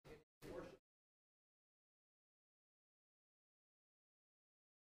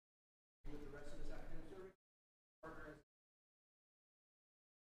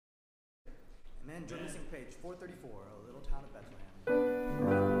Men, join me sing page 434, A Little Town of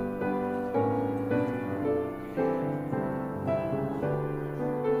Bethlehem.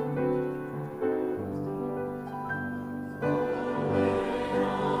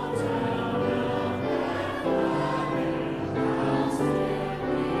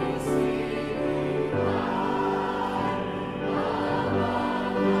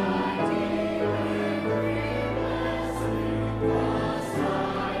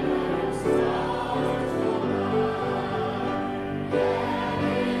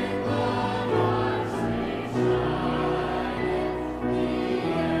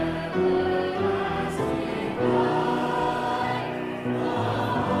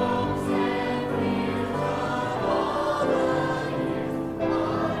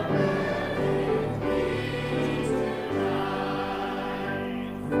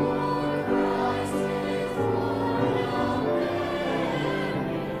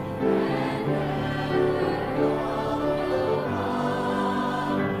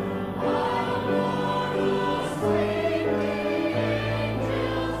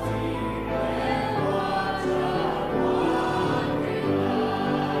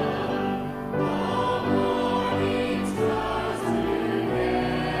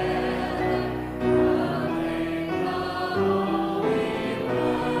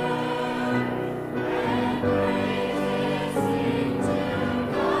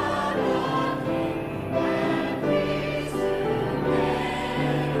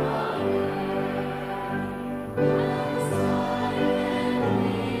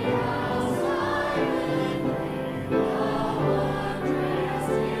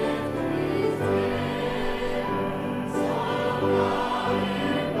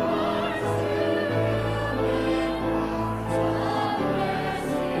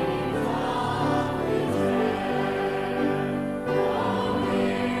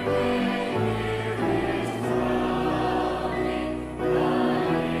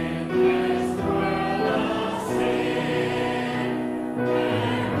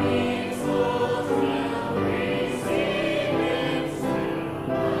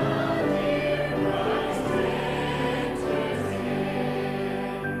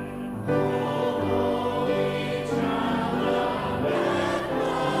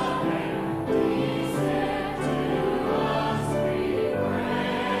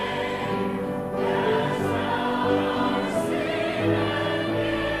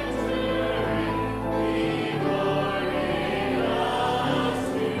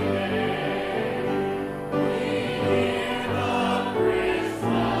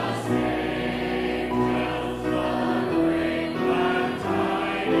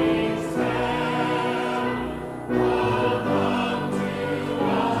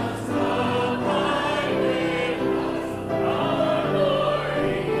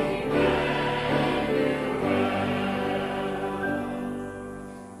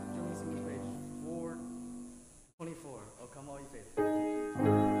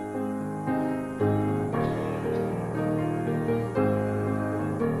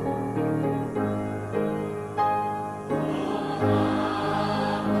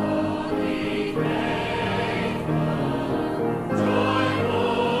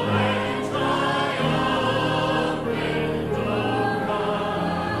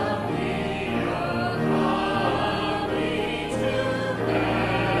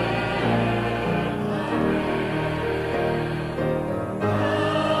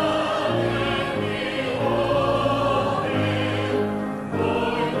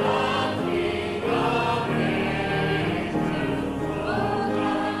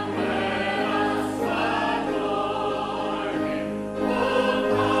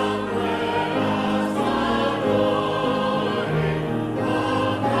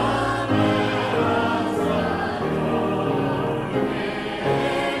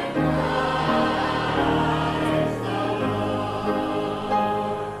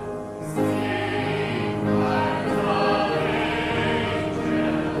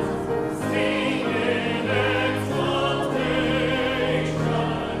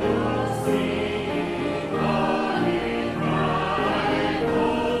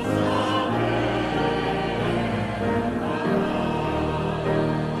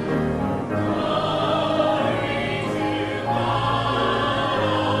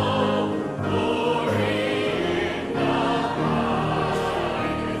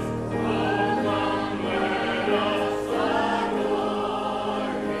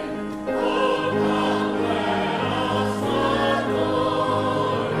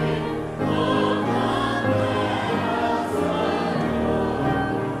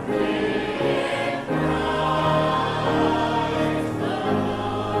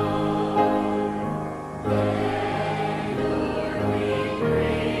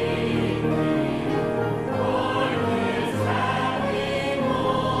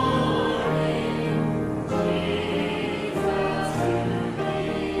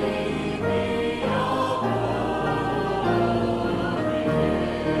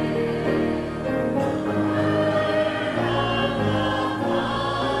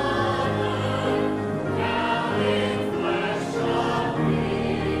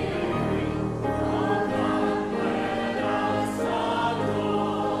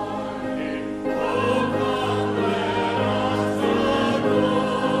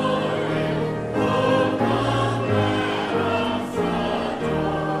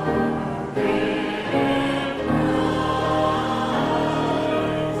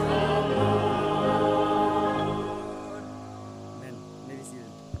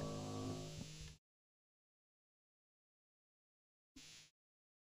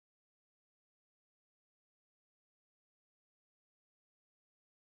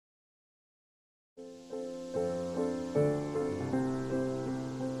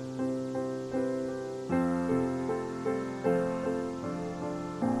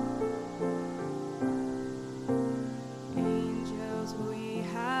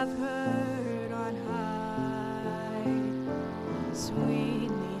 have heard on high,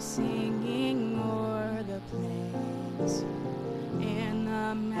 sweetly singing o'er the plains and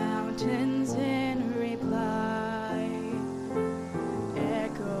the mountains in reply,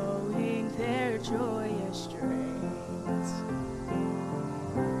 echoing their joyous strains.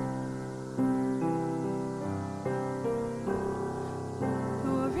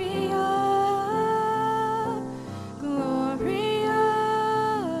 Gloria, Gloria,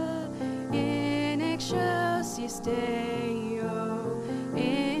 in excelsis Deo,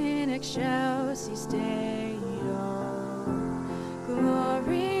 in excelsis Deo.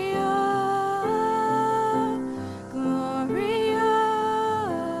 Gloria, Gloria,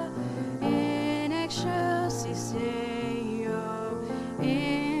 in excelsis Deo,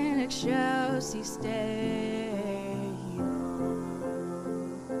 in excelsis Deo.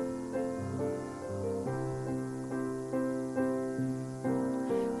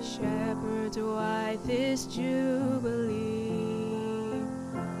 Shepherds, why this jubilee?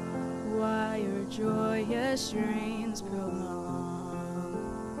 Why your joyous strains prolong?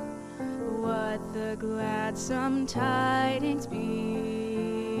 What the gladsome tidings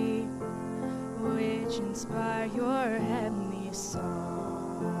be, which inspire your heavenly song?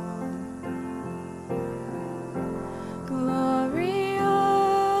 Gloria,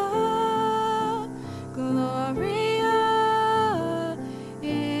 Gloria,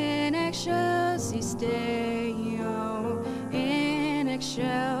 in excelsis Deo, in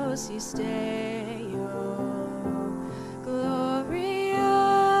excelsis Deo. Gloria,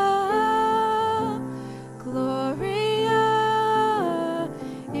 Gloria,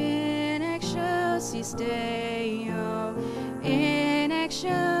 in excelsis Deo, in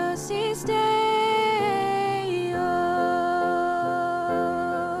excelsis Deo.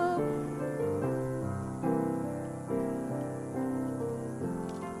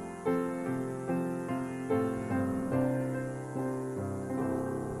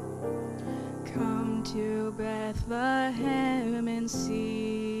 Come to Bethlehem and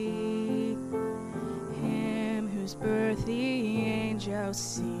see him whose birth the angels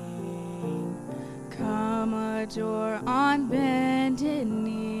sing. Come adore on bended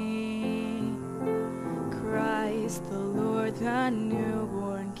knee Christ the Lord, the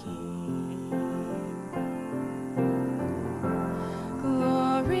newborn King.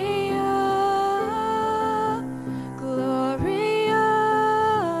 Gloria, Gloria,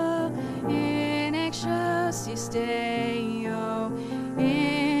 in excelsis Deo,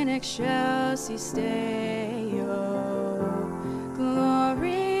 in excelsis Deo.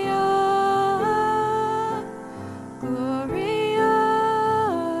 Gloria, Gloria,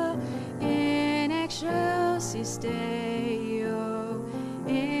 in excelsis Deo,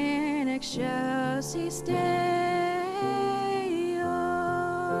 in excelsis Deo.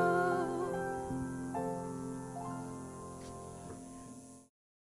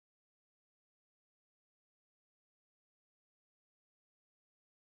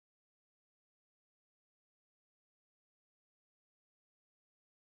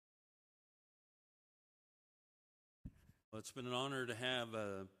 Well, it's been an honor to have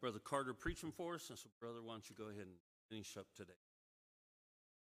Brother Carter preaching for us. And so, brother, why don't you go ahead and finish up today?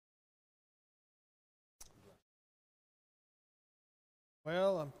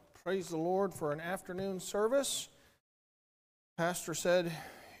 Well, praise the Lord for an afternoon service. Pastor said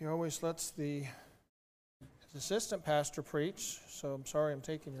he always lets his assistant pastor preach, so I'm sorry I'm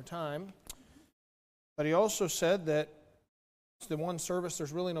taking your time. But he also said that it's the one service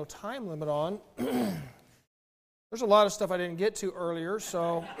there's really no time limit on. There's a lot of stuff I didn't get to earlier,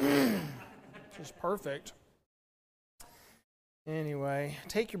 so it's just perfect. Anyway,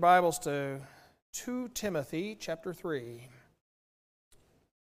 take your Bibles to 2 Timothy chapter 3.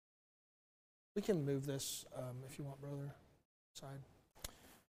 We can move this if you want, brother. Side.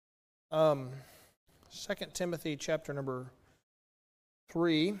 2 Timothy chapter number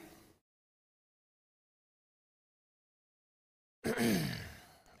 3.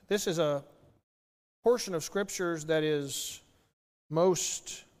 This is a portion of Scriptures that is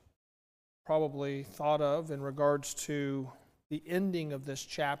most probably thought of in regards to the ending of this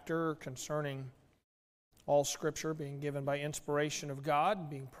chapter concerning all Scripture being given by inspiration of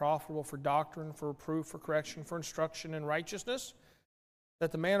God, being profitable for doctrine, for reproof, for correction, for instruction in righteousness,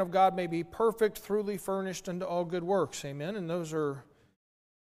 that the man of God may be perfect, thoroughly furnished unto all good works. Amen. And those are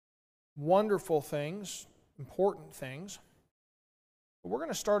wonderful things, important things. But we're going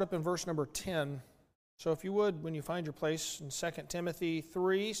to start up in verse number 10. So if you would, when you find your place in 2 Timothy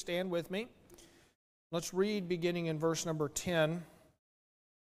 3, stand with me. Let's read beginning in verse number 10.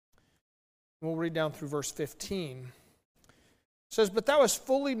 We'll read down through verse 15. It says, "But thou hast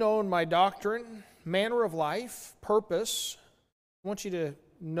fully known my doctrine, manner of life, purpose." I want you to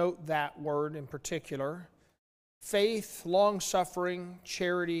note that word in particular. Faith, long-suffering,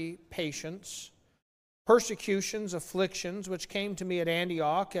 charity, patience, persecutions, afflictions, which came to me at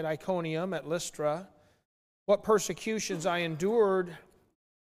Antioch, at Iconium, at Lystra. What persecutions I endured,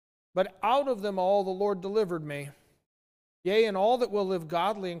 but out of them all the Lord delivered me. Yea, and all that will live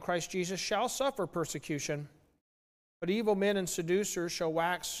godly in Christ Jesus shall suffer persecution. But evil men and seducers shall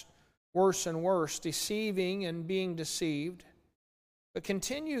wax worse and worse, deceiving and being deceived. But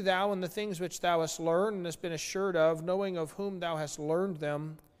continue thou in the things which thou hast learned and hast been assured of, knowing of whom thou hast learned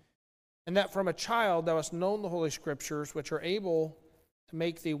them, and that from a child thou hast known the Holy Scriptures, which are able to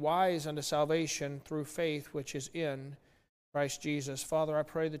make thee wise unto salvation through faith which is in Christ Jesus. Father, I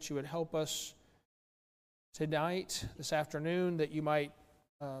pray that you would help us tonight, this afternoon, that you might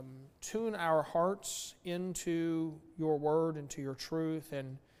tune our hearts into your word, into your truth,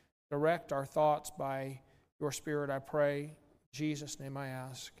 and direct our thoughts by your Spirit, I pray. In Jesus' name I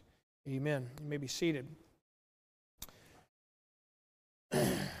ask. Amen. You may be seated.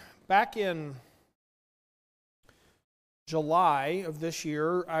 Back in July of this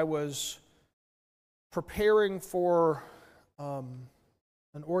year, I was preparing for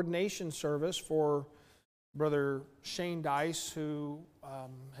an ordination service for Brother Shane Dice, who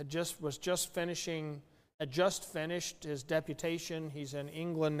had just finished his deputation. He's in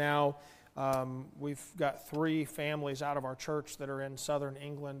England now. We've got 3 families out of our church that are in southern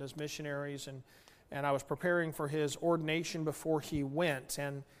England as missionaries, and I was preparing for his ordination before he went.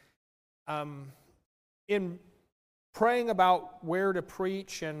 And in praying about where to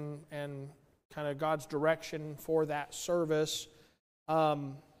preach and kind of God's direction for that service,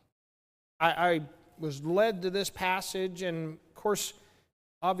 I was led to this passage, and of course,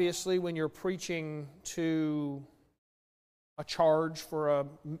 obviously, when you're preaching to a charge for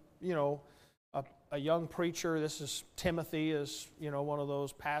a young preacher, this is Timothy is one of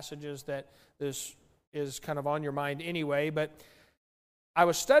those passages that is kind of on your mind anyway. But I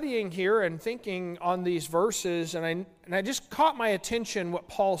was studying here and thinking on these verses, and I just caught my attention what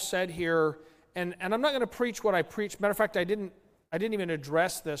Paul said here. And I'm not going to preach what I preached. Matter of fact, I didn't even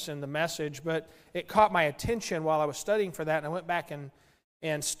address this in the message, but it caught my attention while I was studying for that, and I went back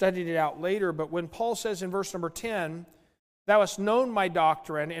and studied it out later. But when Paul says in verse number 10, "Thou hast known my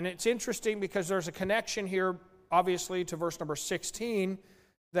doctrine," and it's interesting because there's a connection here, obviously, to verse number 16,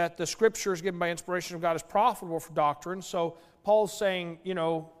 that the Scriptures given by inspiration of God is profitable for doctrine. So Paul's saying,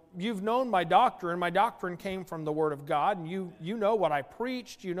 you've known my doctrine. My doctrine came from the Word of God, and you know what I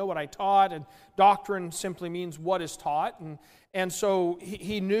preached, you know what I taught, and doctrine simply means what is taught. And so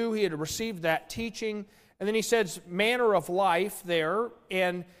he knew he had received that teaching. And then he says manner of life there,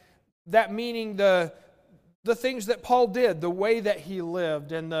 and that meaning the things that Paul did, the way that he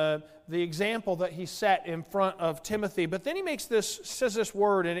lived, and the example that he set in front of Timothy. But then he says this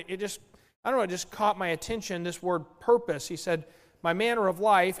word, and it just caught my attention, this word purpose. He said, my manner of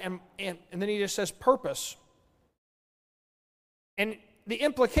life, and then he just says purpose. And the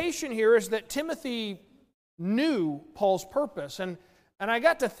implication here is that Timothy knew Paul's purpose. And I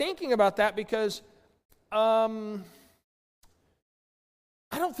got to thinking about that because I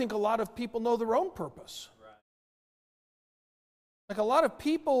don't think a lot of people know their own purpose. Like a lot of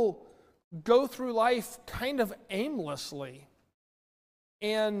people go through life kind of aimlessly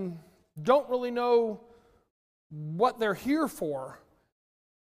and don't really know what they're here for.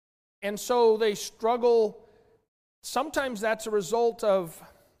 And so they struggle. Sometimes that's a result of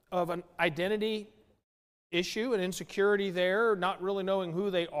an identity issue, an insecurity there, not really knowing who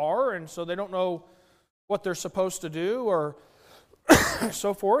they are, and so they don't know what they're supposed to do or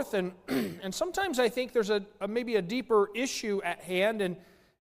so forth. And sometimes I think there's maybe a deeper issue at hand,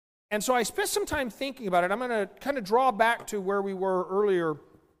 and so I spent some time thinking about it. I'm going to kind of draw back to where we were earlier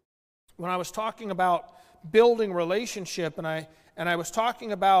when I was talking about building relationship, and I was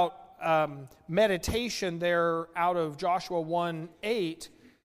talking about meditation there out of Joshua 1:8,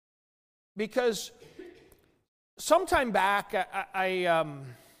 because sometime back I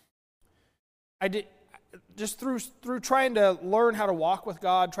did just through trying to learn how to walk with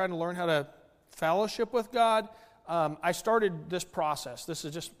God, trying to learn how to fellowship with God. I started this process.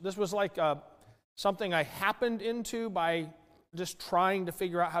 This was like something I happened into by just trying to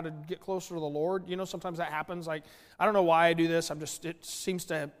figure out how to get closer to the Lord. Sometimes that happens. Like, I don't know why I do this. It seems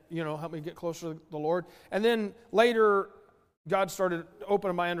to, help me get closer to the Lord. And then later, God started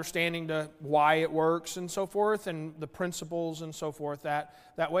opening my understanding to why it works and so forth, and the principles and so forth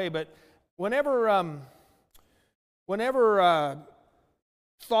that way. But whenever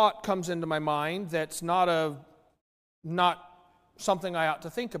thought comes into my mind that's not something I ought to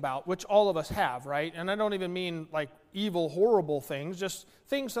think about, which all of us have, right? And I don't even mean like evil, horrible things, just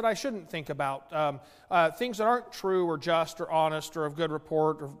things that I shouldn't think about, things that aren't true or just or honest or of good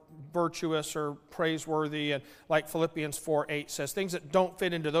report or virtuous or praiseworthy, and like Philippians 4:8 says, things that don't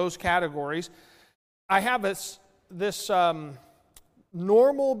fit into those categories. I have this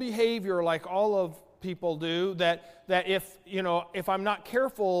normal behavior, like all of people do, that if I'm not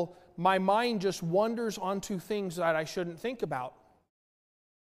careful, my mind just wanders onto things that I shouldn't think about.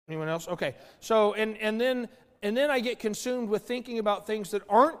 Anyone else? Okay. So and then I get consumed with thinking about things that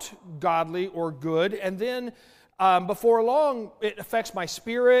aren't godly or good, and then before long, it affects my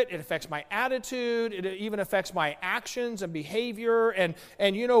spirit, it affects my attitude, it even affects my actions and behavior, and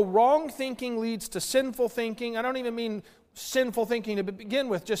wrong thinking leads to sinful thinking. I don't even mean sinful thinking to begin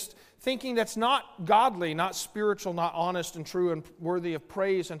with, just thinking that's not godly, not spiritual, not honest and true and worthy of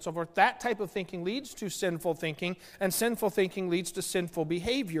praise and so forth. That type of thinking leads to sinful thinking, and sinful thinking leads to sinful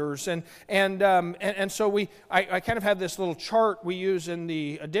behaviors. And so I kind of have this little chart we use in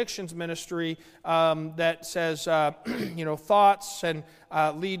the addictions ministry that says, thoughts and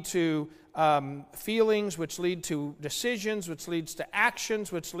lead to feelings, which lead to decisions, which leads to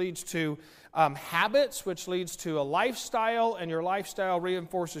actions, which leads to habits, which leads to a lifestyle, and your lifestyle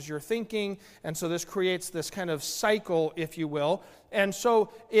reinforces your thinking, and so this creates this kind of cycle, if you will. And so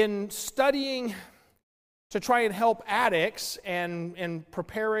in studying to try and help addicts and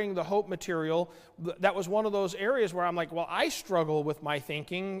preparing the Hope material, that was one of those areas where I'm like, well, I struggle with my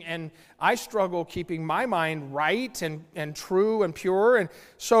thinking, and I struggle keeping my mind right and true and pure. And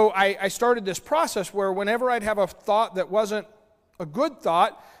so I started this process where whenever I'd have a thought that wasn't a good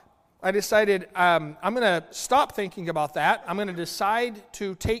thought, I decided I'm going to stop thinking about that. I'm going to decide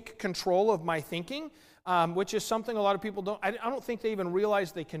to take control of my thinking, which is something a lot of people don't. I don't think they even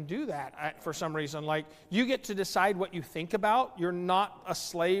realize they can do that for some reason. Like, you get to decide what you think about. You're not a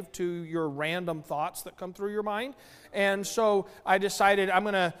slave to your random thoughts that come through your mind. And so I decided I'm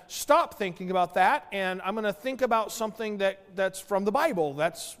going to stop thinking about that, and I'm going to think about something that's from the Bible.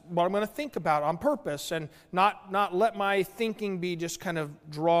 That's what I'm going to think about on purpose, and not let my thinking be just kind of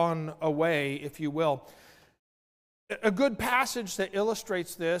drawn away, if you will. A good passage that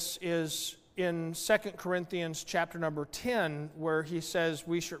illustrates this is in 2 Corinthians chapter number 10, where he says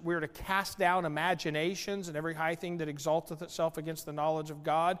we're to cast down imaginations and every high thing that exalteth itself against the knowledge of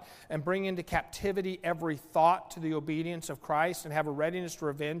God, and bring into captivity every thought to the obedience of Christ, and have a readiness to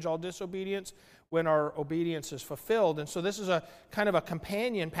revenge all disobedience when our obedience is fulfilled. And so this is a kind of a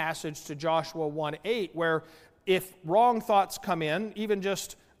companion passage to Joshua 1:8, where if wrong thoughts come in, even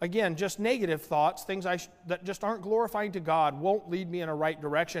just negative thoughts, things that just aren't glorifying to God, won't lead me in a right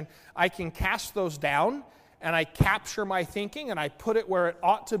direction, I can cast those down, and I capture my thinking, and I put it where it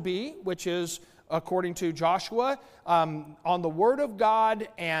ought to be, which is, according to Joshua, on the Word of God,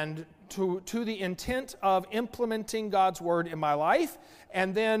 and to the intent of implementing God's Word in my life.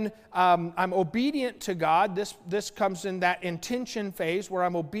 And then I'm obedient to God. This comes in that intention phase where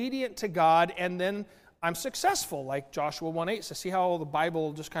I'm obedient to God, and then I'm successful, like Joshua 1:8 says. See how all the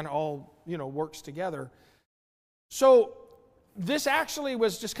Bible just kind of all, works together. So this actually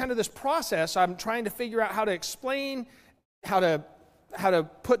was just kind of this process. I'm trying to figure out how to explain, how to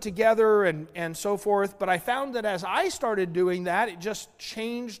put together and so forth. But I found that as I started doing that, it just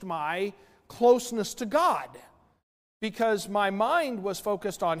changed my closeness to God, because my mind was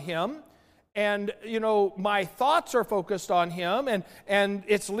focused on Him. And, my thoughts are focused on Him, and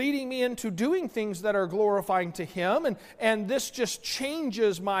it's leading me into doing things that are glorifying to Him, and this just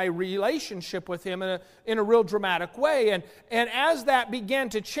changes my relationship with Him in a real dramatic way. And as that began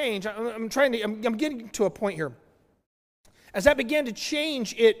to change, I'm getting to a point here. As that began to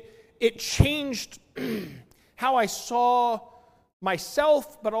change, it changed how I saw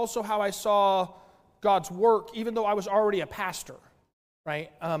myself, but also how I saw God's work, even though I was already a pastor.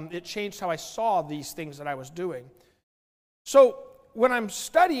 Right? It changed how I saw these things that I was doing. So when I'm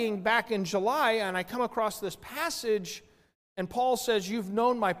studying back in July and I come across this passage and Paul says, "You've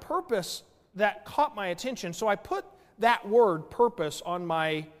known my purpose," that caught my attention. So I put that word, purpose, on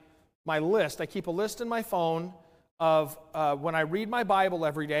my list. I keep a list in my phone of when I read my Bible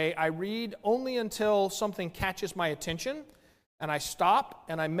every day, I read only until something catches my attention, and I stop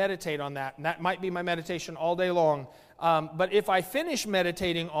and I meditate on that. And that might be my meditation all day long. But if I finish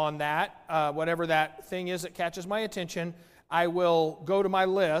meditating on that, whatever that thing is that catches my attention, I will go to my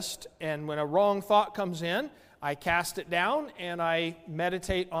list, and when a wrong thought comes in, I cast it down and I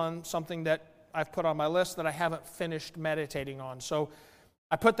meditate on something that I've put on my list that I haven't finished meditating on. So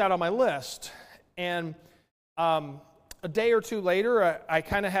I put that on my list. And a day or two later, I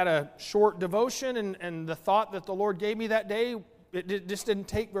kind of had a short devotion, and the thought that the Lord gave me that day just didn't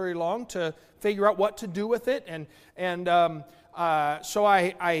take very long to figure out what to do with it. So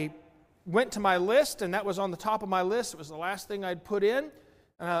I went to my list, and that was on the top of my list. It was the last thing I'd put in.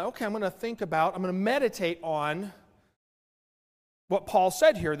 And I thought, okay, I'm going to meditate on what Paul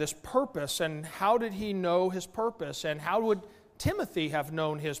said here, this purpose, and how did he know his purpose, and how would Timothy have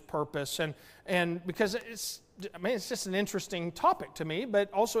known his purpose, and because it's just an interesting topic to me,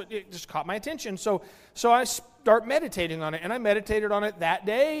 but also it just caught my attention. So I start meditating on it, and I meditated on it that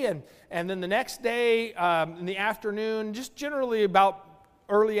day, and then the next day in the afternoon, just generally about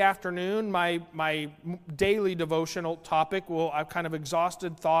early afternoon, my daily devotional topic I've kind of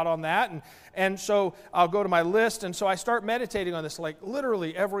exhausted thought on that, and so I'll go to my list, and so I start meditating on this like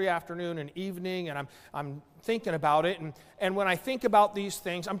literally every afternoon and evening, and I'm thinking about it, and when I think about these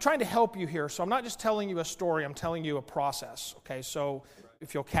things, I'm trying to help you here, so I'm not just telling you a story, I'm telling you a process, okay, so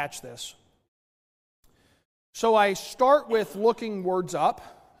if you'll catch this. So I start with looking words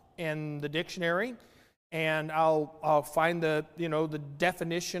up in the dictionary, and I'll find the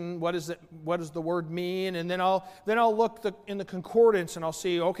definition. What does the word mean? And then I'll look in the concordance, and I'll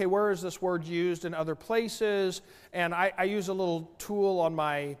see, okay, where is this word used in other places? And I use a little tool on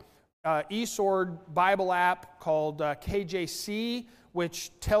my eSword Bible app called KJC,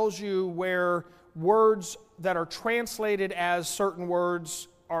 which tells you where words that are translated as certain words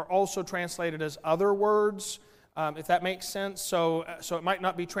are also translated as other words. If that makes sense. So it might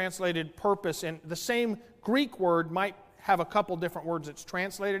not be translated purpose, and the same Greek word might have a couple different words it's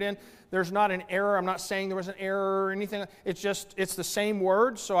translated in. There's not an error. I'm not saying there was an error or anything. It's the same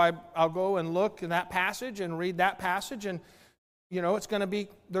word. So I'll go and look in that passage and read that passage, and there's going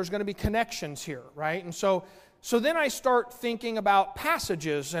to be connections here, right? And so then I start thinking about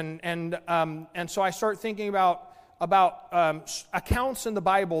passages, and so I start thinking about accounts in the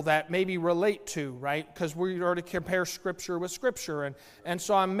Bible that maybe relate to, right? Because we are to compare Scripture with Scripture. And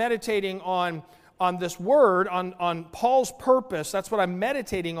so I'm meditating on this word, on Paul's purpose. That's what I'm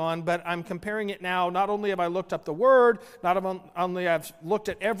meditating on, but I'm comparing it now. Not only have I looked up the word, not only I've looked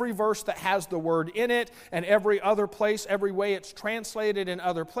at every verse that has the word in it, and every other place, every way it's translated in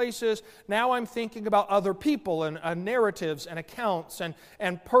other places. Now I'm thinking about other people and narratives and accounts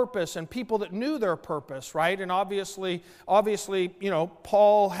and purpose and people that knew their purpose, right? And obviously,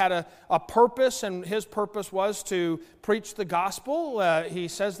 Paul had a purpose, and his purpose was to preach the gospel. He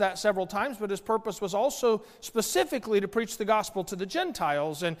says that several times, but his purpose was also specifically to preach the gospel to the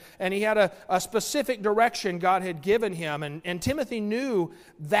Gentiles, and he had a specific direction God had given him, and Timothy knew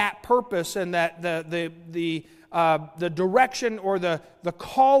that purpose and that the direction or the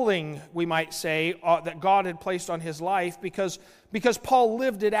calling, we might say, that God had placed on his life, because Paul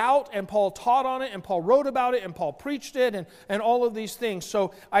lived it out, and Paul taught on it, and Paul wrote about it, and Paul preached it, and all of these things.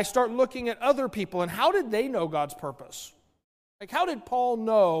 So I start looking at other people, and how did they know God's purpose? Like, how did Paul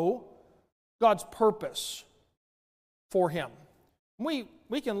know God's purpose for him? We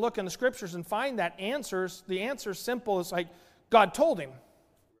can look in the Scriptures and find that answers. The answer is simple. It's like God told him.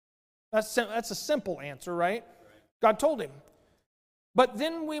 That's a simple answer, right? God told him. But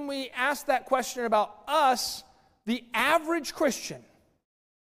then when we ask that question about us, the average Christian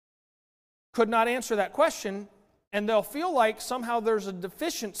could not answer that question, and they'll feel like somehow there's a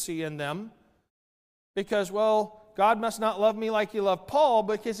deficiency in them because, well, God must not love me like He loved Paul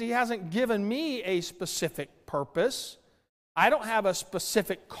because He hasn't given me a specific purpose. I don't have a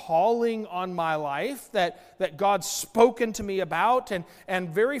specific calling on my life that God's spoken to me about. And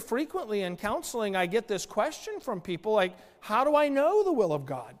very frequently in counseling, I get this question from people like, how do I know the will of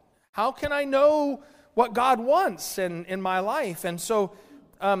God? How can I know what God wants in my life? And so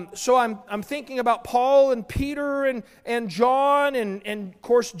I'm thinking about Paul and Peter and John and of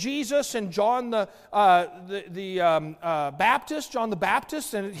course Jesus and John the Baptist, John the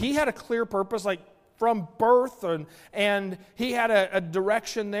Baptist, and he had a clear purpose, like from birth, and he had a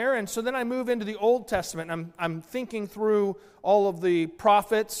direction there. And so then I move into the Old Testament, and I'm thinking through all of the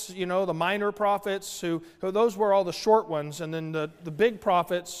prophets, the minor prophets, who those were all the short ones, and then the big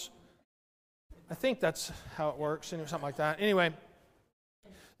prophets, I think that's how it works, something like that. Anyway,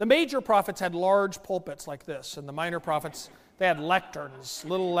 the major prophets had large pulpits like this, and the minor prophets, they had lecterns,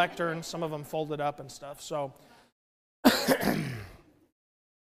 little lecterns, some of them folded up and stuff. So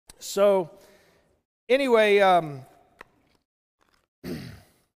anyway, I'm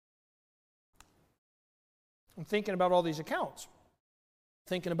thinking about all these accounts.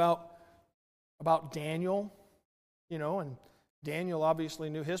 Thinking about Daniel, and Daniel obviously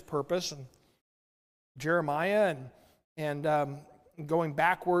knew his purpose, and Jeremiah, and going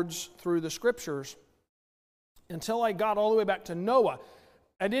backwards through the Scriptures until I got all the way back to Noah.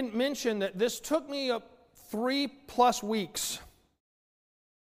 I didn't mention that this took me 3+ weeks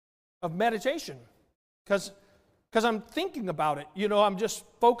of meditation because I'm thinking about it. I'm just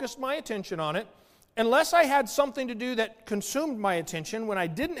focused my attention on it. Unless I had something to do that consumed my attention, when I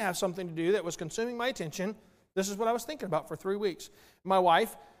didn't have something to do that was consuming my attention, this is what I was thinking about for 3 weeks. My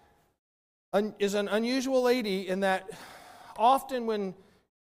wife is an unusual lady in that often when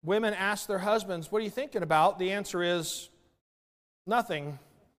women ask their husbands, what are you thinking about? The answer is nothing.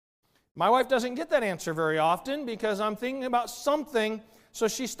 My wife doesn't get that answer very often because I'm thinking about something, so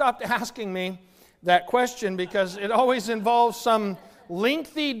she stopped asking me that question because it always involves some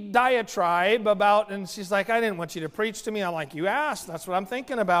lengthy diatribe about, and she's like, I didn't want you to preach to me. I'm like, you asked. That's what I'm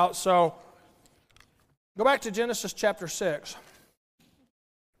thinking about. So go back to Genesis chapter 6.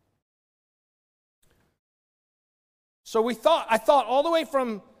 So I thought all the way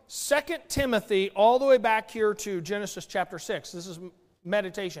from 2 Timothy all the way back here to Genesis chapter 6. This is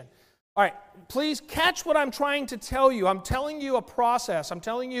meditation. All right, please catch what I'm trying to tell you. I'm telling you a process. I'm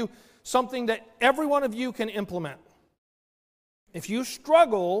telling you something that every one of you can implement. If you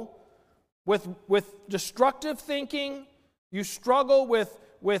struggle with destructive thinking, you struggle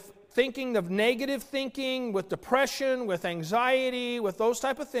with thinking of negative thinking, with depression, with anxiety, with those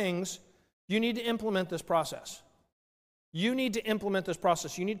type of things, you need to implement this process. You need to implement this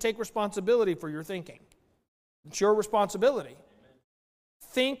process. You need to take responsibility for your thinking. It's your responsibility.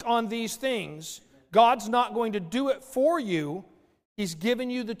 Think on these things. God's not going to do it for you. He's given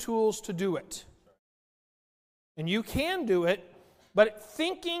you the tools to do it. And you can do it, but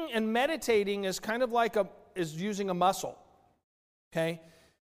thinking and meditating is kind of like is using a muscle. Okay?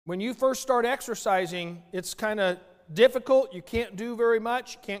 When you first start exercising, it's kind of difficult. You can't do very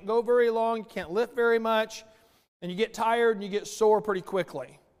much. You can't go very long. You can't lift very much. And you get tired and you get sore pretty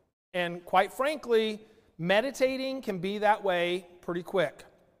quickly. And quite frankly, meditating can be that way pretty quick.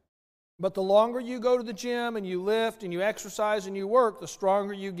 But the longer you go to the gym and you lift and you exercise and you work, the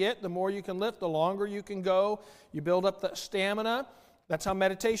stronger you get, the more you can lift, the longer you can go. You build up that stamina. That's how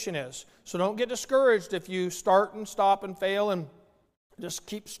meditation is. So don't get discouraged if you start and stop and fail, and just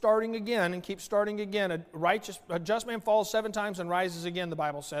keep starting again and keep starting again. A just man falls 7 times and rises again, the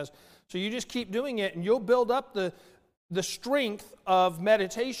Bible says. So you just keep doing it, and you'll build up the strength of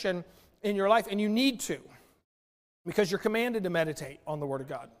meditation in your life, and you need to, because you're commanded to meditate on the Word of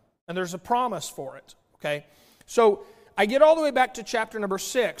God. And there's a promise for it, okay? So I get all the way back to chapter number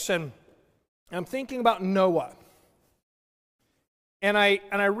 6, and I'm thinking about Noah. And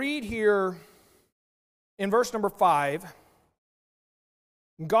I read here in verse number 5,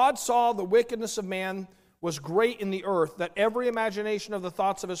 God saw the wickedness of man was great in the earth, that every imagination of the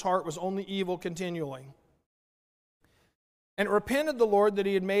thoughts of his heart was only evil continually. And it repented the Lord that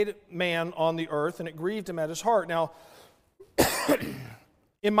he had made man on the earth, and it grieved him at his heart. Now,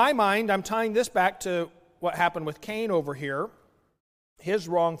 in my mind, I'm tying this back to what happened with Cain over here, his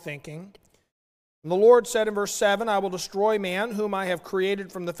wrong thinking. And the Lord said in verse 7, I will destroy man, whom I have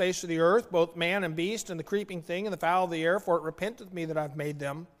created from the face of the earth, both man and beast, and the creeping thing, and the fowl of the air, for it repenteth me that I've made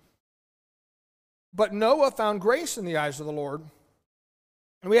them. But Noah found grace in the eyes of the Lord.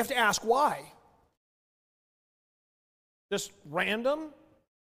 And we have to ask why. Just random?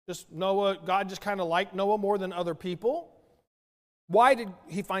 Just Noah, God just kind of liked Noah more than other people? Why did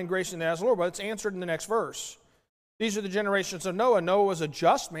he find grace in the eyes of the Lord? Well, it's answered in the next verse. These are the generations of Noah. Noah was a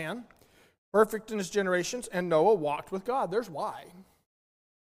just man, perfect in his generations, and Noah walked with God. There's why.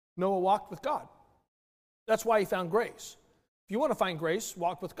 Noah walked with God. That's why he found grace. If you want to find grace,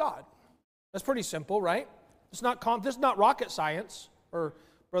 walk with God. That's pretty simple, right? This is not rocket science, or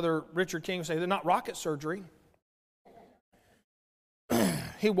Brother Richard King would say, they're not rocket surgery.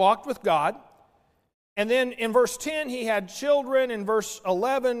 He walked with God. And then in verse 10, he had children. In verse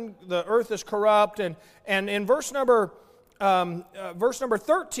 11, the earth is corrupt. And in verse number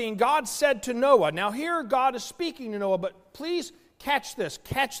 13, God said to Noah. Now here God is speaking to Noah, but please catch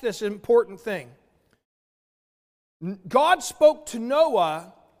this important thing. God spoke to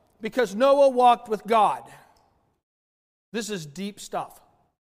Noah because Noah walked with God. This is deep stuff.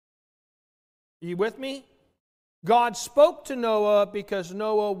 Are you with me? God spoke to Noah because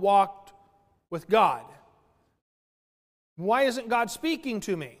Noah walked with God. Why isn't God speaking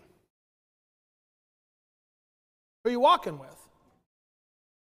to me? Who are you walking with?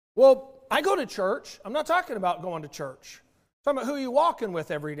 Well, I go to church. I'm not talking about going to church. I'm talking about who you walking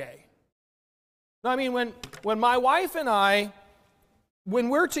with every day. I mean, when my wife and I, when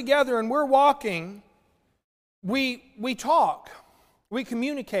we're together and we're walking, we talk, we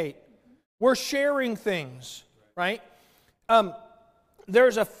communicate, we're sharing things, right?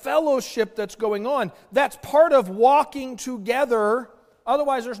 There's a fellowship that's going on. That's part of walking together.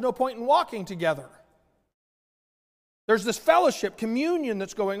 Otherwise, there's no point in walking together. There's this fellowship, communion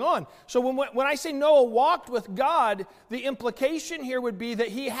that's going on. So when I say Noah walked with God, the implication here would be that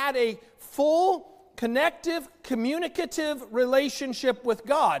he had a full, connective, communicative relationship with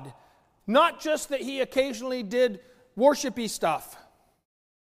God. Not just that he occasionally did worshipy stuff.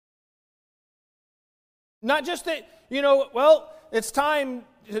 Not just that, it's time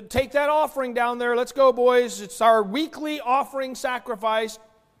to take that offering down there. Let's go, boys. It's our weekly offering sacrifice.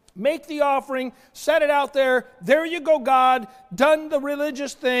 Make the offering, set it out there. There you go, God. Done the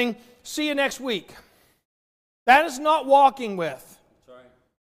religious thing. See you next week. That is not walking with. Sorry.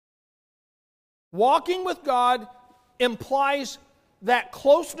 Walking with God implies that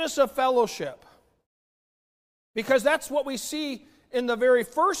closeness of fellowship. Because that's what we see in the very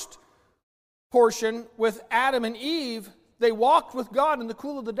first portion with Adam and Eve. They walked with God in the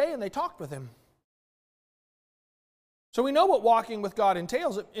cool of the day and they talked with Him. So we know what walking with God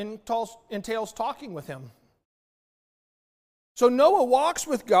entails. It entails talking with Him. So Noah walks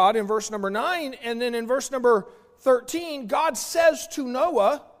with God in verse number 9, and then in verse number 13, God says to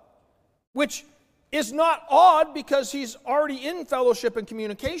Noah, which is not odd because he's already in fellowship and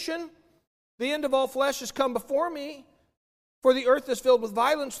communication, the end of all flesh has come before me, for the earth is filled with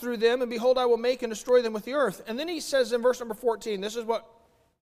violence through them, and behold, I will make and destroy them with the earth. And then he says in verse number 14, this is what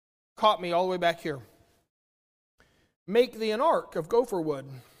caught me all the way back here. Make thee an ark of gopher wood.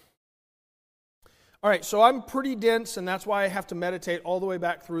 All right, so I'm pretty dense, and that's why I have to meditate all the way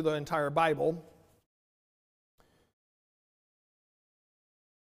back through the entire Bible.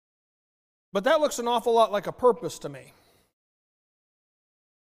 But that looks an awful lot like a purpose to me.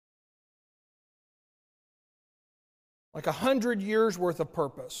 Like 100 years worth of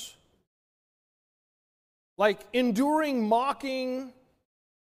purpose. Like enduring mocking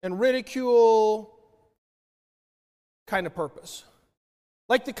and ridicule kind of purpose.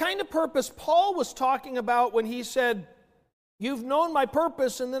 Like the kind of purpose Paul was talking about when he said, you've known my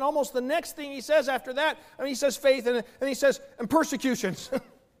purpose, and then almost the next thing he says after that, he says faith, and he says, and persecutions.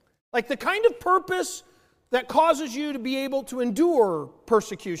 Like the kind of purpose that causes you to be able to endure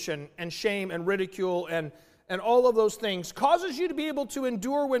persecution and shame and ridicule and all of those things. Causes you to be able to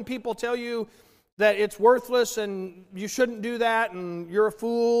endure when people tell you that it's worthless and you shouldn't do that and you're a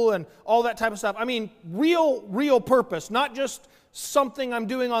fool and all that type of stuff. I mean, real purpose, not just something I'm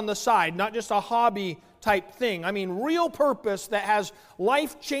doing on the side, not just a hobby type thing. I mean, real purpose that has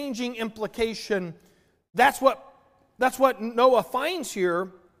life-changing implication. That's what Noah finds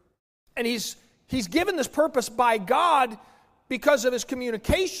here. And he's given this purpose by God because of his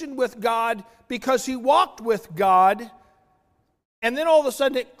communication with God, because he walked with God, and then all of a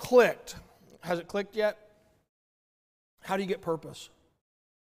sudden it clicked. Has it clicked yet? How do you get purpose?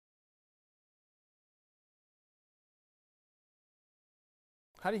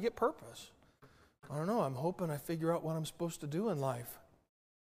 How do you get purpose? I don't know. I'm hoping I figure out what I'm supposed to do in life.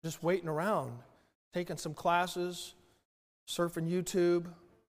 Just waiting around, taking some classes, surfing YouTube.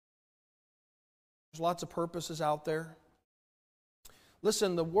 There's lots of purposes out there.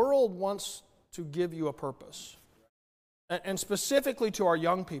 Listen, the world wants to give you a purpose. And specifically to our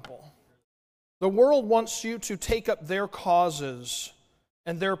young people. The world wants you to take up their causes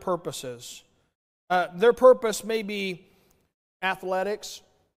and their purposes. Their purpose may be athletics.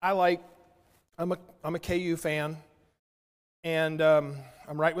 I'm a KU fan, and I'm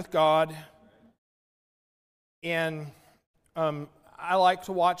right with God. And I like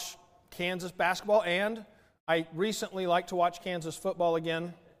to watch Kansas basketball, and I recently like to watch Kansas football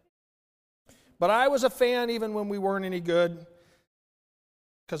again. But I was a fan even when we weren't any good,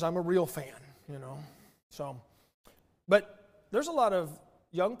 because I'm a real fan, So, but there's a lot of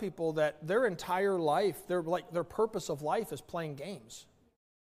young people that their entire life, their purpose of life is playing games.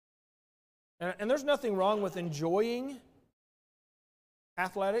 And there's nothing wrong with enjoying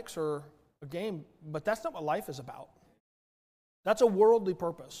athletics or a game, but that's not what life is about. That's a worldly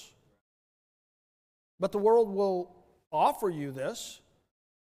purpose. But the world will offer you this.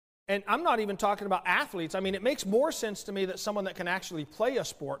 And I'm not even talking about athletes. I mean, it makes more sense to me that someone that can actually play a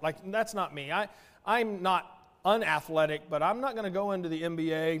sport, like that's not me. I'm not unathletic, but I'm not going to go into the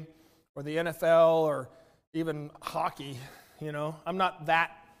NBA or the NFL or even hockey, I'm not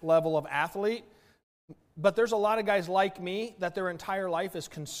that level of athlete. But there's a lot of guys like me that their entire life is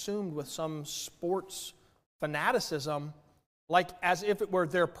consumed with some sports fanaticism, like as if it were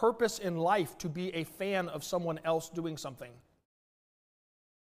their purpose in life to be a fan of someone else doing something.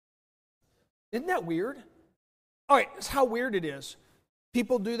 Isn't that weird? All right, that's how weird it is.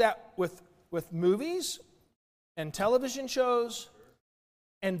 People do that with movies and television shows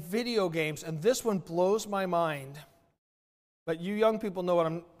and video games, and this one blows my mind. But you young people know what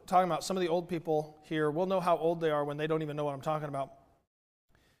I'm talking about. Some of the old people here will know how old they are when they don't even know what I'm talking about.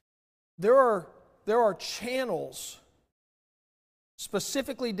 There are channels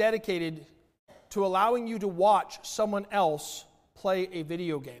specifically dedicated to allowing you to watch someone else play a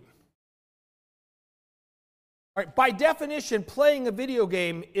video game. All right, by definition, playing a video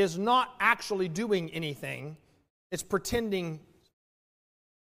game is not actually doing anything. It's pretending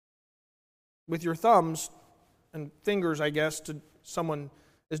with your thumbs and fingers, I guess, to someone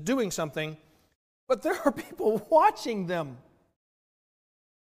is doing something. But there are people watching them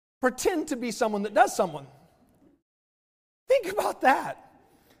pretend to be someone that does someone. Think about that.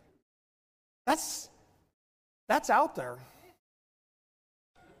 That's out there.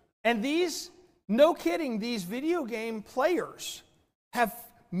 And no kidding, these video game players have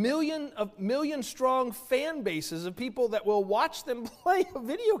million strong fan bases of people that will watch them play a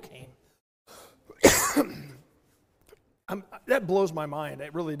video game. That blows my mind.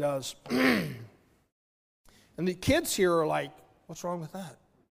 It really does. And the kids here are like, what's wrong with that?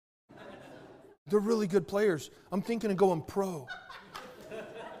 They're really good players. I'm thinking of going pro.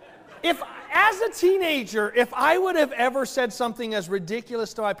 As a teenager, if I would have ever said something as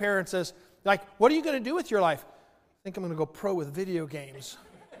ridiculous to my parents as, like, what are you going to do with your life? I think I'm going to go pro with video games.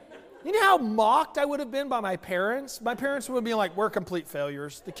 You know how mocked I would have been by my parents? My parents would be like, we're complete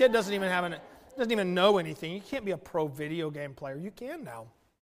failures. The kid doesn't even know anything. You can't be a pro video game player. You can now.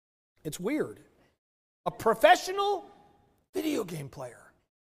 It's weird. A professional video game player.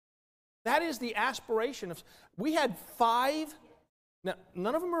 That is the aspiration of. We had 5. Now,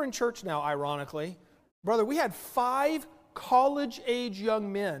 none of them are in church now, ironically. Brother, we had 5 college-age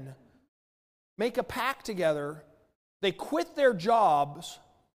young men make a pact together. They quit their jobs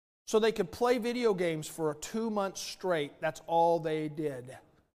so they could play video games for 2 months straight. That's all they did.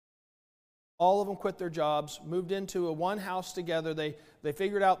 All of them quit their jobs, moved into one house together. They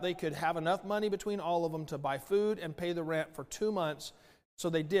figured out they could have enough money between all of them to buy food and pay the rent for 2 months.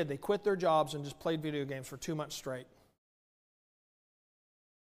 So they did. They quit their jobs and just played video games for 2 months straight.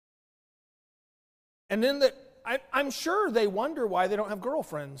 And then I'm sure they wonder why they don't have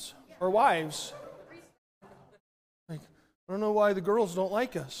girlfriends or wives. Like, I don't know why the girls don't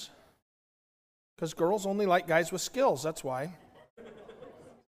like us. Because girls only like guys with skills, that's why.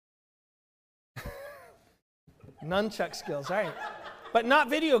 Nunchuck skills, right? But not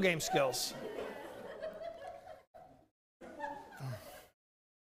video game skills.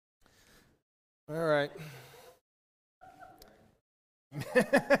 All right.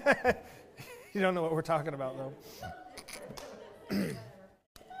 You don't know what we're talking about, though.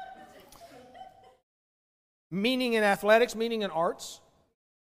 Meaning in athletics, meaning in arts.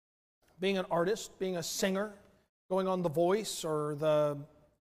 Being an artist, being a singer, going on The Voice or the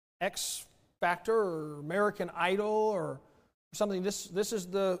X Factor or American Idol or something. This is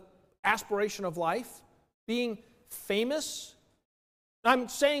the aspiration of life. Being famous. I'm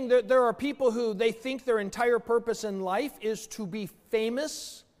saying that there are people who they think their entire purpose in life is to be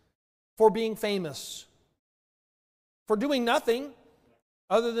famous for being famous. For doing nothing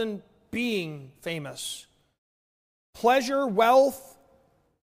other than being famous. Pleasure, wealth,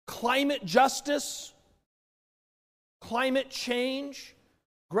 climate justice, climate change.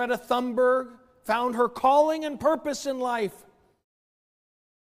 Greta Thunberg found her calling and purpose in life.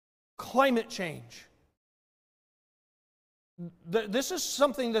 Climate change. This is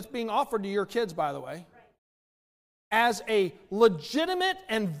something that's being offered to your kids, by the way, as a legitimate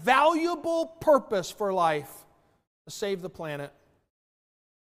and valuable purpose for life to save the planet.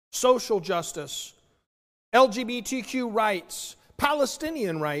 Social justice, LGBTQ rights,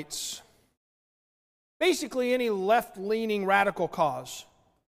 Palestinian rights, basically any left-leaning radical cause.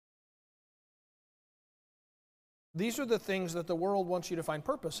 These are the things that the world wants you to find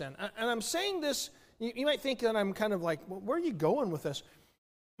purpose in. And I'm saying this, you might think that I'm kind of like, well, where are you going with this?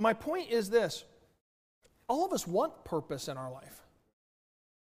 My point is this. All of us want purpose in our life.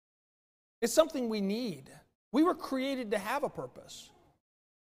 It's something we need. We were created to have a purpose.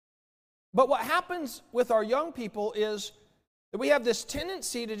 But what happens with our young people is that we have this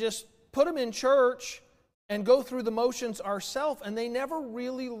tendency to just put them in church and go through the motions ourselves, and they never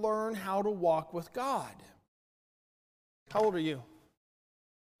really learn how to walk with God. How old are you?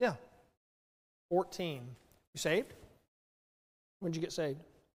 Yeah. 14. You saved? When did you get saved?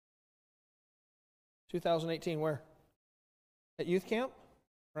 2018. Where? At youth camp?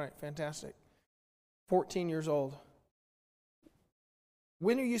 Right, fantastic. 14 years old.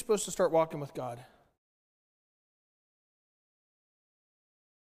 When are you supposed to start walking with God?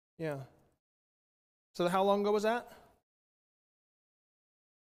 Yeah. So how long ago was that?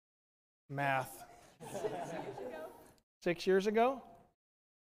 Math. 6 years ago?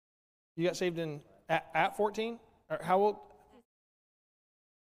 You got saved at 14? Or how old?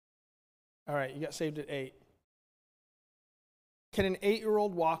 All right, you got saved at 8. Can an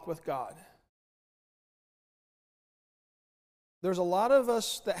 8-year-old walk with God? There's a lot of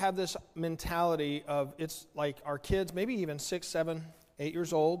us that have this mentality of it's like our kids, maybe even 6, 7, 8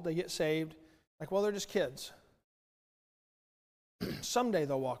 years old, they get saved. Like, well, they're just kids. Someday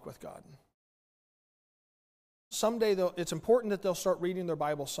they'll walk with God. Someday it's important that they'll start reading their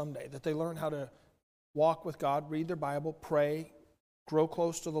Bible someday, that they learn how to walk with God, read their Bible, pray, grow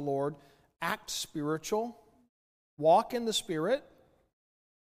close to the Lord, act spiritual, walk in the Spirit,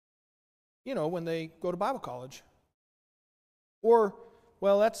 when they go to Bible college. Or,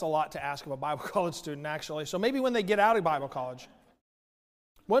 well, that's a lot to ask of a Bible college student, actually. So maybe when they get out of Bible college,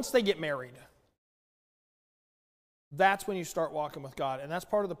 once they get married, that's when you start walking with God. And that's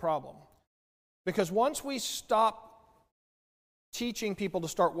part of the problem. Because once we stop teaching people to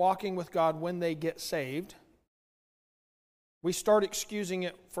start walking with God when they get saved, we start excusing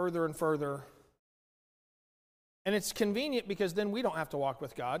it further and further. And it's convenient because then we don't have to walk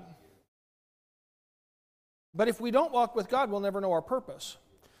with God. But if we don't walk with God, we'll never know our purpose.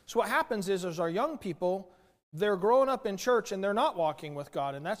 So what happens is our young people, they're growing up in church and they're not walking with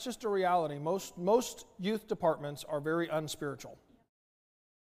God. And that's just a reality. Most youth departments are very unspiritual.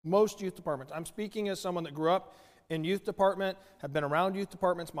 Most youth departments. I'm speaking as someone that grew up in youth department, have been around youth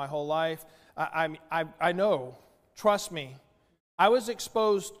departments my whole life. I know, trust me, I was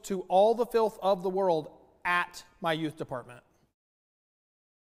exposed to all the filth of the world at my youth department.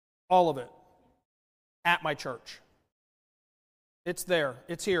 All of it. At my church. It's there.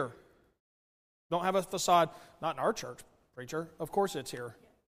 It's here. Don't have a facade. Not in our church, preacher. Of course it's here.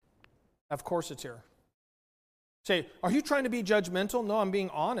 Of course it's here. Say, are you trying to be judgmental? No, I'm being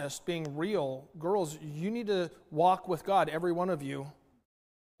honest, being real. Girls, you need to walk with God, every one of you.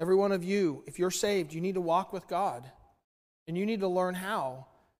 Every one of you. If you're saved, you need to walk with God. And you need to learn how.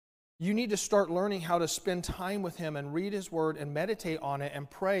 You need to start learning how to spend time with Him and read His Word and meditate on it and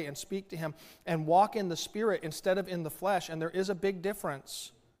pray and speak to Him and walk in the Spirit instead of in the flesh. And there is a big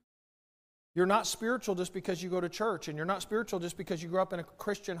difference. You're not spiritual just because you go to church, and you're not spiritual just because you grew up in a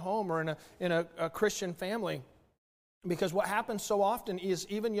Christian home or in a Christian family. Because what happens so often is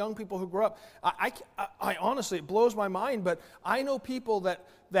even young people who grow up, I honestly, it blows my mind, but I know people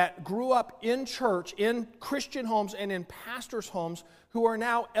that grew up in church, in Christian homes and in pastors' homes who are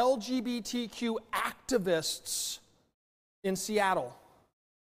now LGBTQ activists in Seattle.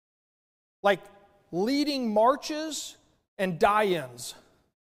 Like leading marches and die-ins,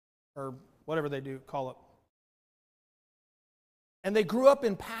 or whatever they do call it. And they grew up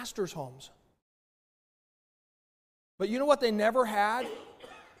in pastors' homes. But you know what they never had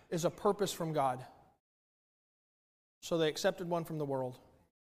is a purpose from God. So they accepted one from the world.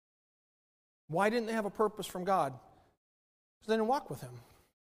 Why didn't they have a purpose from God? Because they didn't walk with Him.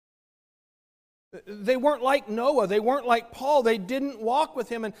 They weren't like Noah. They weren't like Paul. They didn't walk with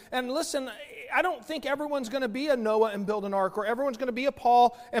Him. And listen, I don't think everyone's going to be a Noah and build an ark, or everyone's going to be a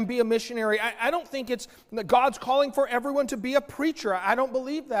Paul and be a missionary. I don't think it's that God's calling for everyone to be a preacher. I don't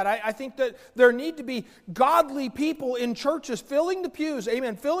believe that. I think that there need to be godly people in churches filling the pews,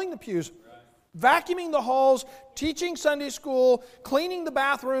 amen, filling the pews, vacuuming the halls, teaching Sunday school, cleaning the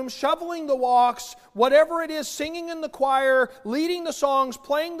bathrooms, shoveling the walks, whatever it is, singing in the choir, leading the songs,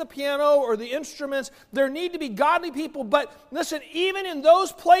 playing the piano or the instruments. There need to be godly people. But listen, even in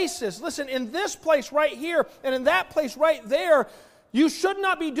those places, listen, in this place right here and in that place right there, you should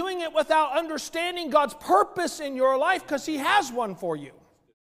not be doing it without understanding God's purpose in your life, because He has one for you.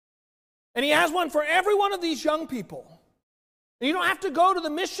 And He has one for every one of these young people. You don't have to go to the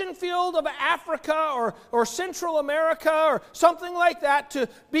mission field of Africa or Central America or something like that to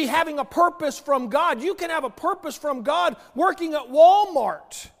be having a purpose from God. You can have a purpose from God working at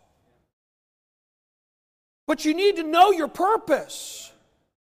Walmart. But you need to know your purpose.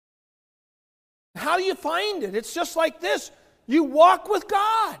 How do you find it? It's just like this. You walk with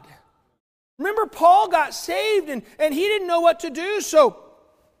God. Remember, Paul got saved and he didn't know what to do, so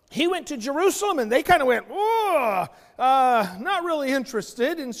he went to Jerusalem, and they kind of went, not really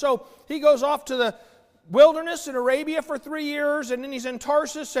interested. And so he goes off to the wilderness in Arabia for 3 years, and then he's in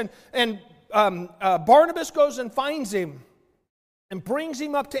Tarsus, and Barnabas goes and finds him and brings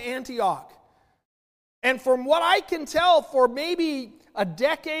him up to Antioch. And from what I can tell, for maybe a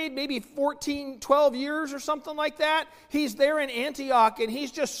decade, maybe 14, 12 years or something like that, he's there in Antioch, and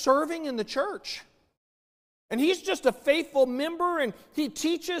he's just serving in the church. And he's just a faithful member, and he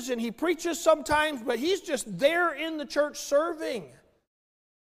teaches and he preaches sometimes, but he's just there in the church serving.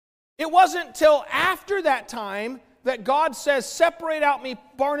 It wasn't till after that time that God says, separate out me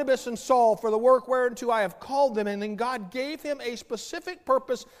Barnabas and Saul for the work whereunto I have called them. And then God gave him a specific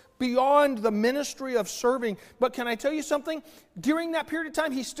purpose beyond the ministry of serving. But can I tell you something? During that period of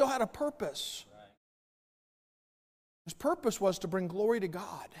time, he still had a purpose. His purpose was to bring glory to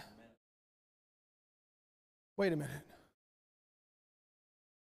God. Wait a minute.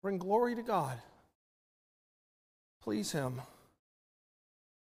 Bring glory to God. Please Him.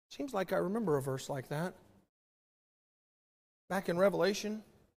 Seems like I remember a verse like that. Back in Revelation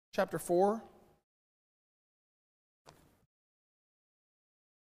chapter 4.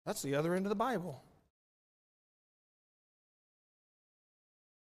 That's the other end of the Bible.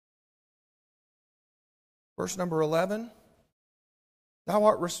 Verse number 11. Thou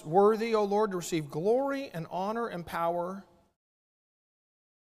art worthy, O Lord, to receive glory and honor and power.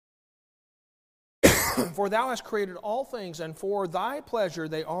 For thou hast created all things, and for thy pleasure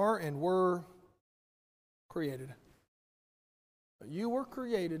they are and were created. But you were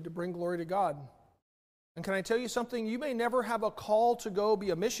created to bring glory to God. And can I tell you something? You may never have a call to go be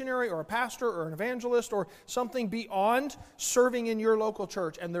a missionary or a pastor or an evangelist or something beyond serving in your local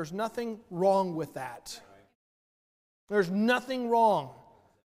church, and there's nothing wrong with that. There's nothing wrong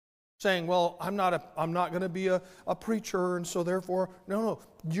saying, well, I'm not going to be a preacher, and so therefore, no.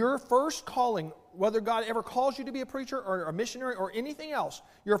 Your first calling, whether God ever calls you to be a preacher or a missionary or anything else,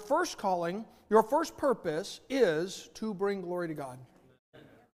 your first calling, your first purpose is to bring glory to God.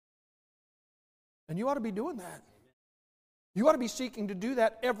 And you ought to be doing that. You ought to be seeking to do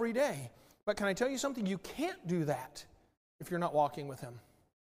that every day. But can I tell you something? You can't do that if you're not walking with Him.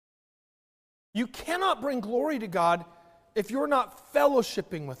 You cannot bring glory to God if you're not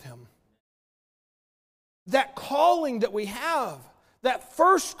fellowshipping with Him. That calling that we have, that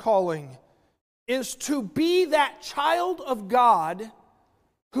first calling, is to be that child of God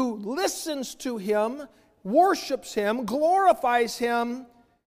who listens to Him, worships Him, glorifies Him,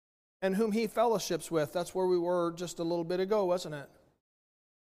 and whom He fellowships with. That's where we were just a little bit ago, wasn't it?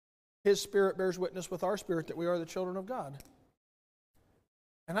 His Spirit bears witness with our spirit that we are the children of God.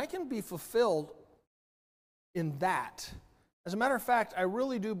 And I can be fulfilled in that. As a matter of fact, I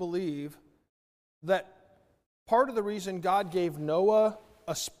really do believe that part of the reason God gave Noah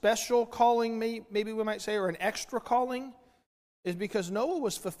a special calling, maybe we might say, or an extra calling, is because Noah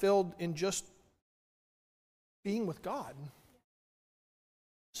was fulfilled in just being with God.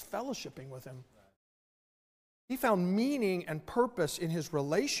 Just fellowshipping with Him. He found meaning and purpose in his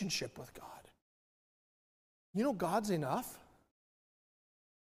relationship with God. You know, God's enough.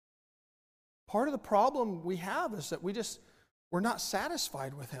 Part of the problem we have is that we're not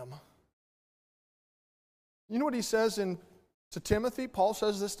satisfied with Him. You know what he says to Timothy? Paul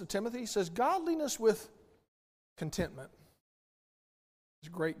says this to Timothy. He says, godliness with contentment is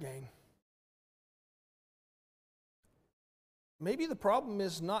great gain. Maybe the problem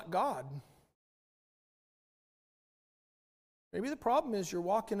is not God. Maybe the problem is you're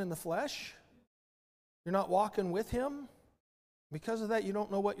walking in the flesh. You're not walking with Him. Because of that, you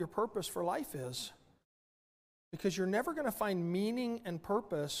don't know what your purpose for life is. Because you're never going to find meaning and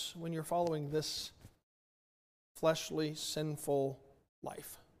purpose when you're following this fleshly, sinful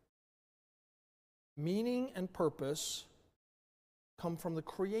life. Meaning and purpose come from the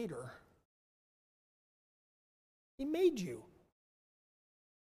Creator. He made you.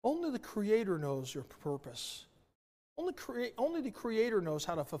 Only the Creator knows your purpose. Only the Creator knows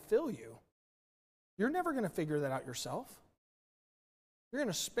how to fulfill you. You're never going to figure that out yourself. You're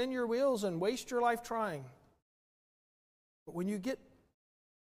going to spin your wheels and waste your life trying. But when you get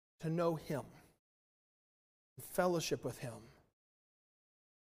to know Him, fellowship with Him,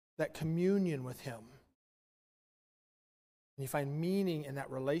 that communion with Him, and you find meaning in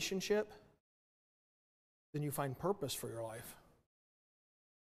that relationship, then you find purpose for your life.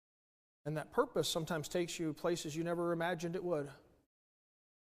 And that purpose sometimes takes you places you never imagined it would.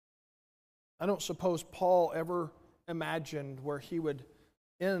 I don't suppose Paul ever imagined where he would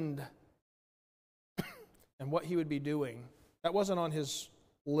end and what he would be doing. That wasn't on his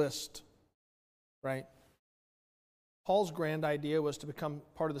list, right? Paul's grand idea was to become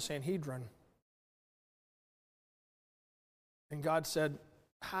part of the Sanhedrin. And God said,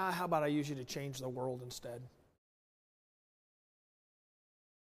 how about I use you to change the world instead?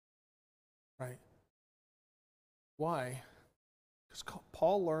 Right? Why? Because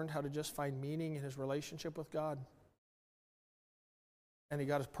Paul learned how to just find meaning in his relationship with God. And he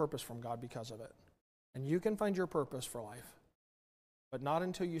got his purpose from God because of it. And you can find your purpose for life, but not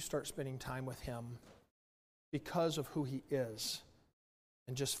until you start spending time with Him because of who He is,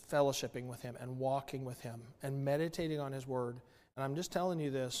 and just fellowshipping with Him and walking with Him and meditating on His Word. And I'm just telling you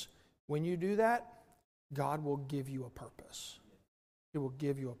this, when you do that, God will give you a purpose. He will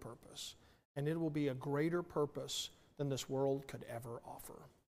give you a purpose. And it will be a greater purpose than this world could ever offer.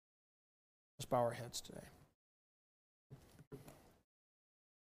 Let's bow our heads today.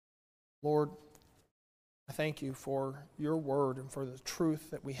 Lord, I thank you for your word and for the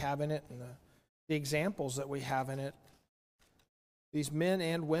truth that we have in it and the examples that we have in it. These men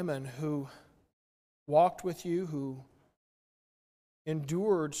and women who walked with you, who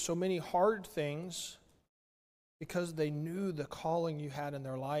endured so many hard things because they knew the calling you had in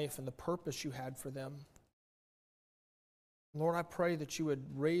their life and the purpose you had for them. Lord, I pray that you would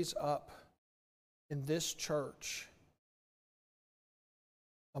raise up in this church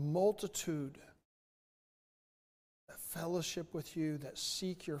a multitude that fellowship with you, that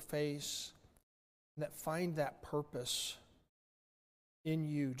seek your face, and that find that purpose in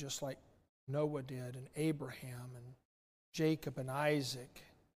you, just like Noah did, and Abraham, and Jacob, and Isaac,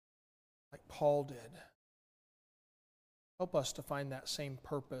 like Paul did. Help us to find that same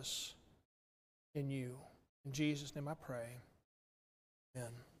purpose in you. In Jesus' name I pray.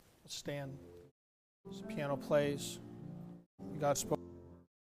 Amen. Let's stand as the piano plays. God spoke.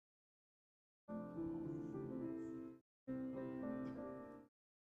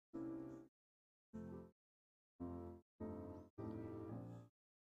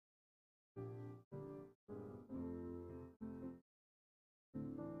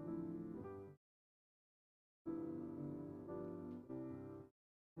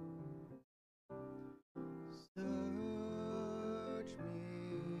 Search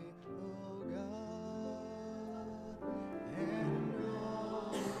me, O God, and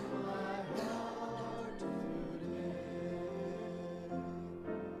know my heart today.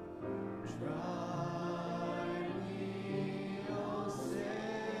 Try me, O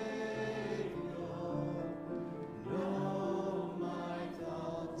Savior, know my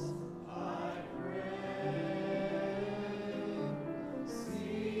thoughts, I pray.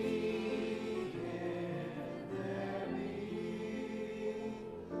 See if there be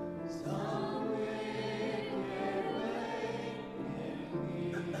some wicked way in me.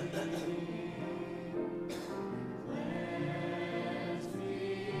 Cleanse me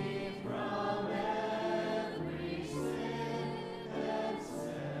from every sin and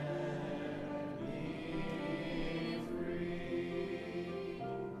set me free.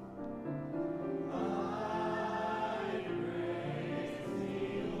 I praise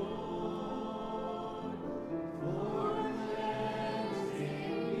thee, Lord, for cleansing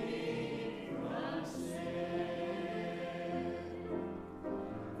me from sin.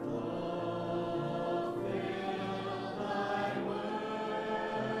 Fulfill thy word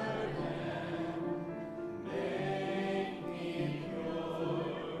and make me pure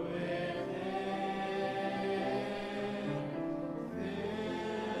within.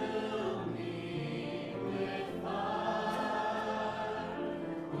 Fill me with fire,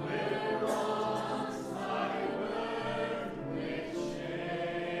 where once I burned with shame.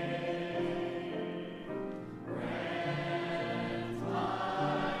 Grant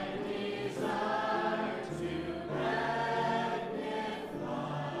my desire to magnify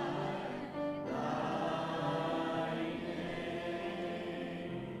thy name.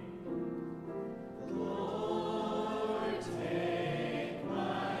 Lord, take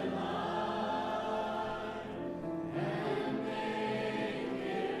my life and make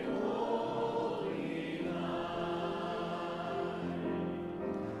it wholly thine.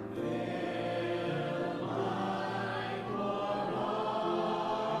 Fill my poor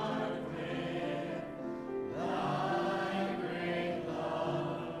heart with thy great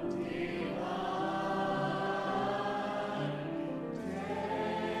love divine.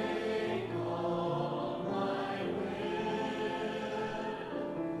 Take all my will,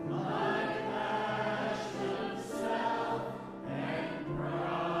 my passion, self, and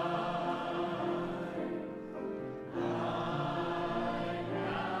pride. I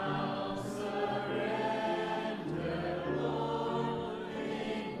now surrender, Lord,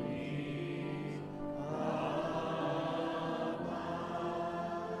 in me abide.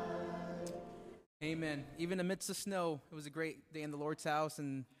 Amen. Even amidst the snow, it was a great day in the Lord's house,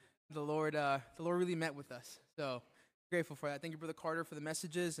 and the Lord really met with us. So grateful for that. Thank you, Brother Carter, for the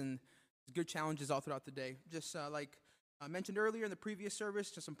messages and good challenges all throughout the day. Just like I mentioned earlier in the previous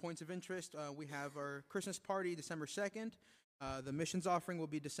service, just some points of interest. We have our Christmas party December 2nd. The missions offering will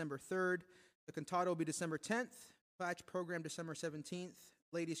be December 3rd. The cantata will be December 10th. Pledge program December 17th.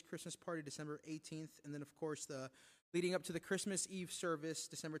 Ladies' Christmas party December 18th. And then, of course, the leading up to the Christmas Eve service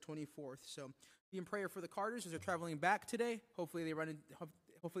December 24th. So be in prayer for the Carters as they're traveling back today. Hopefully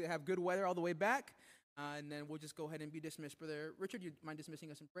they have good weather all the way back. And then we'll just go ahead and be dismissed. Brother Richard, you mind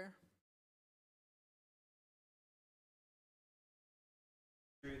dismissing us in prayer?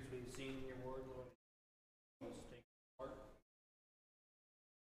 truths we've seen in your word, Lord. Let us take heart,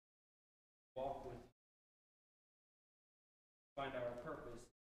 walk with you, find our purpose.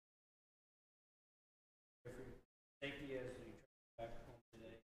 Pray for your safety as we travel back home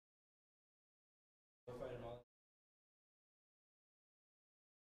today. Glorified in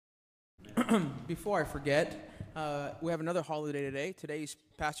all. Before I forget, we have another holiday today. Today's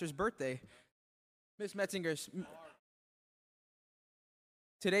pastor's birthday. Miss Metzinger's.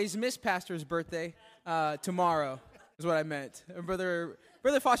 Today's Miss Pastor's birthday. Tomorrow is what I meant. Brother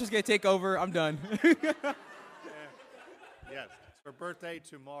Foster's going to take over. I'm done. Yes, it's her birthday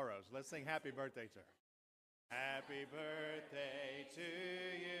tomorrow. So let's sing happy birthday to her. Happy birthday to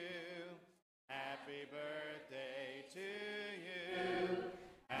you. Happy birthday to you.